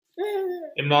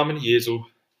Im Namen Jesu.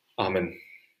 Amen.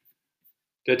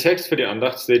 Der Text für die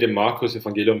Andacht steht im Markus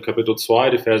Evangelium Kapitel 2,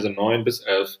 die Verse 9 bis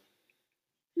 11.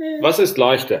 Was ist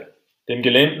leichter, dem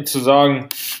Gelähmten zu sagen,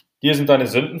 dir sind deine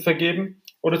Sünden vergeben,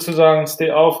 oder zu sagen,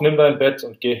 steh auf, nimm dein Bett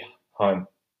und geh heim?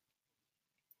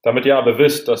 Damit ihr aber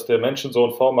wisst, dass der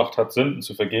Menschensohn Vollmacht hat, Sünden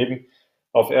zu vergeben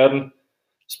auf Erden,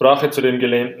 sprach er zu dem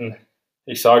Gelähmten,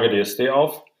 ich sage dir, steh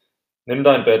auf, nimm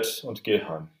dein Bett und geh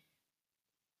heim.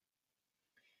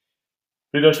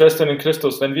 Brüder und Schwestern in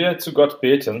Christus, wenn wir zu Gott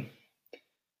beten,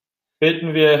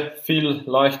 beten wir viel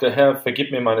leichter, Herr,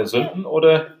 vergib mir meine Sünden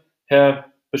oder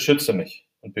Herr, beschütze mich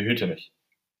und behüte mich.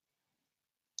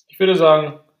 Ich würde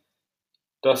sagen,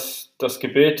 dass das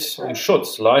Gebet um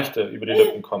Schutz leichter über die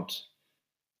Lippen kommt,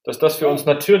 dass das für uns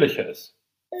natürlicher ist.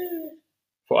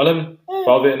 Vor allem,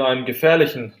 weil wir in einem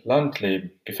gefährlichen Land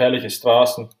leben, gefährliche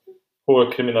Straßen, hohe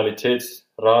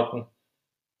Kriminalitätsraten.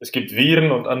 Es gibt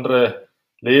Viren und andere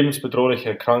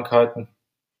lebensbedrohliche Krankheiten.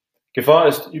 Gefahr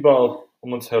ist überall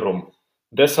um uns herum.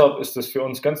 Und deshalb ist es für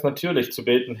uns ganz natürlich zu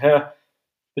beten, Herr,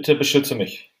 bitte beschütze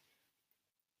mich.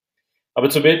 Aber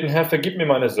zu beten, Herr, vergib mir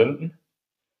meine Sünden,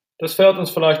 das fällt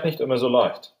uns vielleicht nicht immer so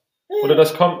leicht. Oder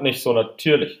das kommt nicht so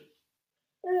natürlich.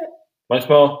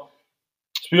 Manchmal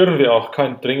spüren wir auch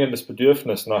kein dringendes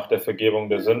Bedürfnis nach der Vergebung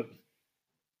der Sünden.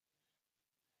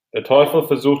 Der Teufel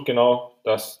versucht genau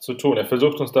das zu tun. Er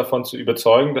versucht uns davon zu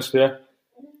überzeugen, dass wir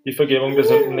die Vergebung der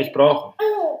Sünden nicht brauchen.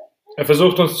 Er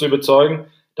versucht uns zu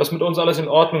überzeugen, dass mit uns alles in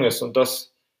Ordnung ist und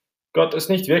dass Gott es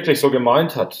nicht wirklich so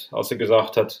gemeint hat, als er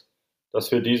gesagt hat,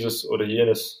 dass wir dieses oder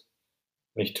jenes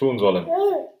nicht tun sollen.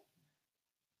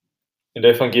 In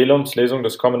der Evangeliumslesung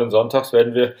des kommenden Sonntags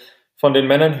werden wir von den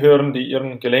Männern hören, die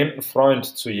ihren gelähmten Freund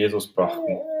zu Jesus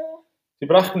brachten. Sie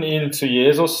brachten ihn zu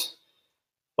Jesus,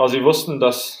 weil sie wussten,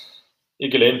 dass ihr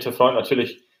gelähmter Freund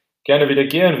natürlich gerne wieder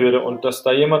gehen würde und dass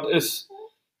da jemand ist,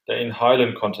 der ihn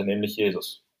heilen konnte, nämlich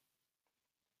Jesus.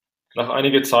 Nach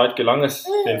einiger Zeit gelang es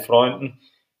den Freunden,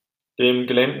 den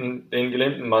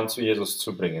gelähmten Mann zu Jesus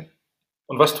zu bringen.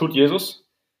 Und was tut Jesus?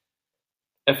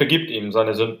 Er vergibt ihm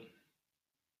seine Sünden.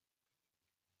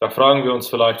 Da fragen wir uns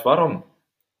vielleicht, warum?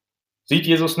 Sieht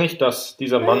Jesus nicht, dass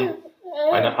dieser Mann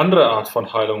eine andere Art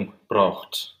von Heilung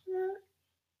braucht?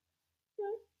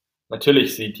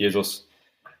 Natürlich sieht Jesus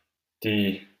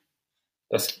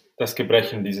das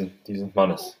Gebrechen dieses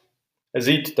Mannes. Er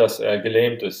sieht, dass er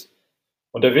gelähmt ist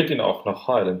und er wird ihn auch noch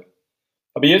heilen.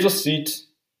 Aber Jesus sieht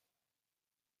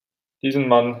diesen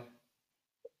Mann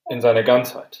in seiner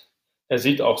Ganzheit. Er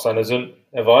sieht auch seine Sünden.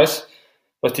 Er weiß,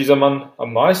 was dieser Mann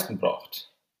am meisten braucht.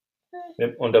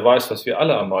 Und er weiß, was wir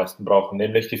alle am meisten brauchen,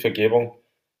 nämlich die Vergebung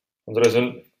unserer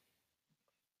Sünden.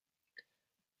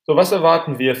 So, was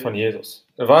erwarten wir von Jesus?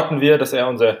 Erwarten wir, dass er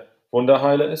unser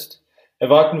Wunderheiler ist?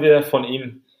 Erwarten wir von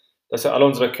ihm, dass er alle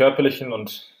unsere körperlichen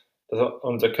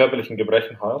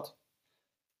Gebrechen heilt?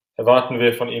 Erwarten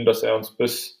wir von ihm, dass er uns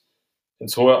bis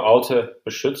ins hohe Alter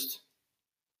beschützt?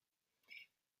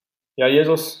 Ja,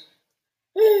 Jesus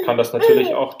kann das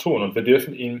natürlich auch tun und wir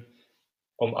dürfen ihn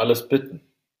um alles bitten.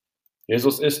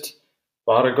 Jesus ist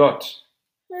wahre Gott.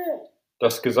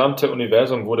 Das gesamte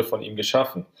Universum wurde von ihm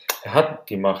geschaffen. Er hat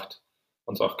die Macht,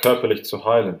 uns auch körperlich zu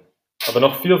heilen. Aber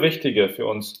noch viel wichtiger für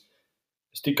uns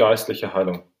ist die geistliche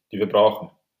Heilung, die wir brauchen,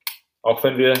 auch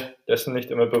wenn wir dessen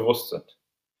nicht immer bewusst sind.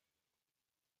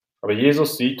 Aber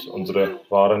Jesus sieht unsere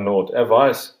wahre Not. Er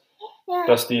weiß,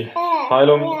 dass die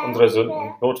Heilung unserer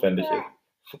Sünden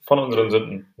von unseren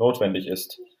Sünden notwendig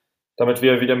ist, damit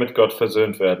wir wieder mit Gott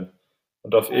versöhnt werden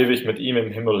und auf ewig mit ihm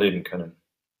im Himmel leben können.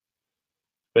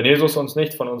 Wenn Jesus uns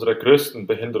nicht von unserer größten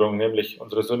Behinderung, nämlich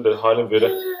unsere Sünde, heilen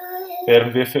würde,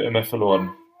 wären wir für immer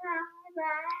verloren.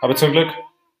 Aber zum Glück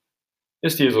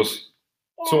ist Jesus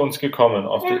zu uns gekommen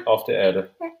auf der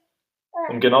Erde,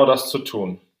 um genau das zu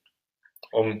tun,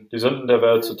 um die Sünden der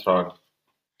Welt zu tragen.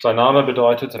 Sein Name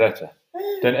bedeutet Retter,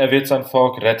 denn er wird sein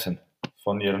Volk retten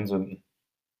von ihren Sünden.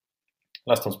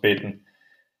 Lasst uns beten.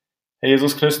 Herr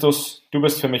Jesus Christus, du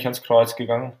bist für mich ans Kreuz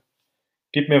gegangen.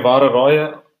 Gib mir wahre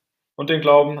Reue und den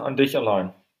Glauben an dich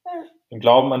allein. Im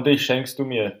Glauben an dich schenkst du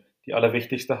mir die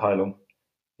allerwichtigste Heilung,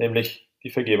 nämlich die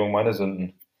Vergebung meiner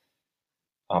Sünden.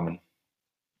 Amen.